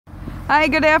Hi,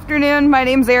 good afternoon. My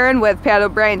name's Erin with Pat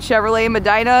O'Brien Chevrolet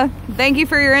Medina. Thank you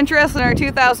for your interest in our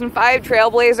 2005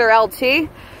 Trailblazer LT.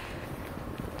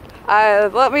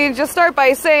 Let me just start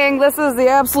by saying this is the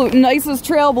absolute nicest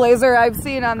Trailblazer I've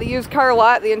seen on the used car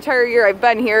lot the entire year I've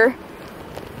been here.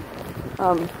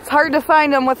 It's hard to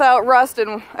find them without rust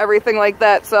and everything like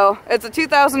that. So it's a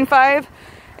 2005.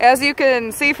 As you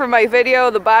can see from my video,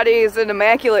 the body is in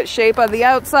immaculate shape on the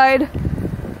outside.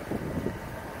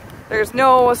 There's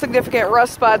no significant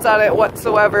rust spots on it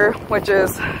whatsoever, which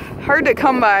is hard to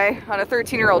come by on a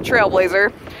 13-year-old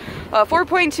Trailblazer.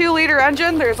 4.2 liter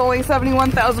engine, there's only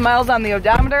 71,000 miles on the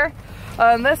odometer.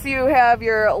 On this you have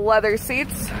your leather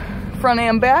seats, front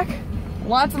and back.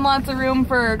 Lots and lots of room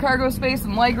for cargo space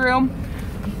and legroom.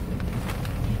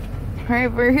 Right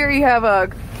over here you have a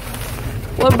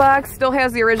glove box, still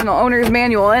has the original owner's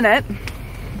manual in it.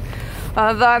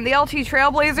 On the LT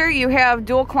Trailblazer, you have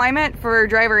dual climate for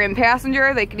driver and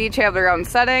passenger. They can each have their own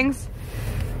settings.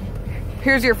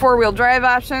 Here's your four-wheel drive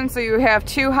option, so you have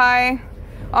 2 high,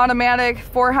 automatic,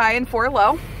 4 high, and 4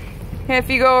 low. If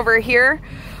you go over here,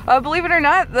 believe it or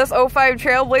not, this 05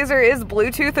 Trailblazer is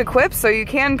Bluetooth equipped, so you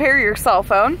can pair your cell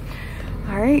phone.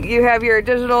 Alright, you have your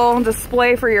digital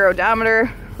display for your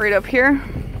odometer right up here.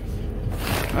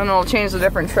 And it'll change the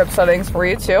different trip settings for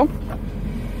you too.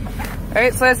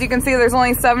 Alright, so as you can see, there's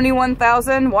only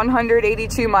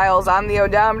 71,182 miles on the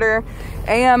odometer.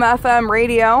 AM, FM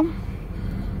radio.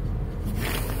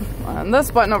 And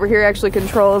this button over here actually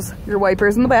controls your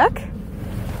wipers in the back.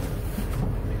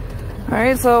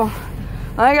 Alright, so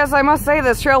I guess I must say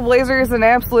this Trailblazer is an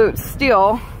absolute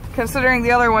steal, considering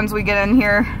the other ones we get in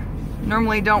here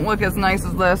normally don't look as nice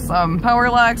as this. Power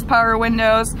locks, power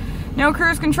windows. No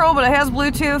cruise control, but it has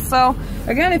Bluetooth. So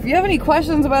again, if you have any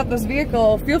questions about this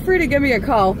vehicle, feel free to give me a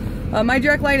call. My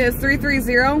direct line is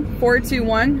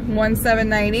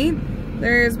 330-421-1790.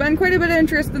 There's been quite a bit of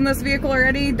interest in this vehicle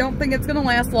already. Don't think it's going to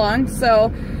last long, so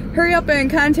hurry up and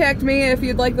contact me if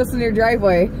you'd like this in your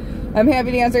driveway. I'm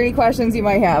happy to answer any questions you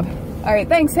might have. All right,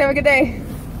 thanks. Have a good day.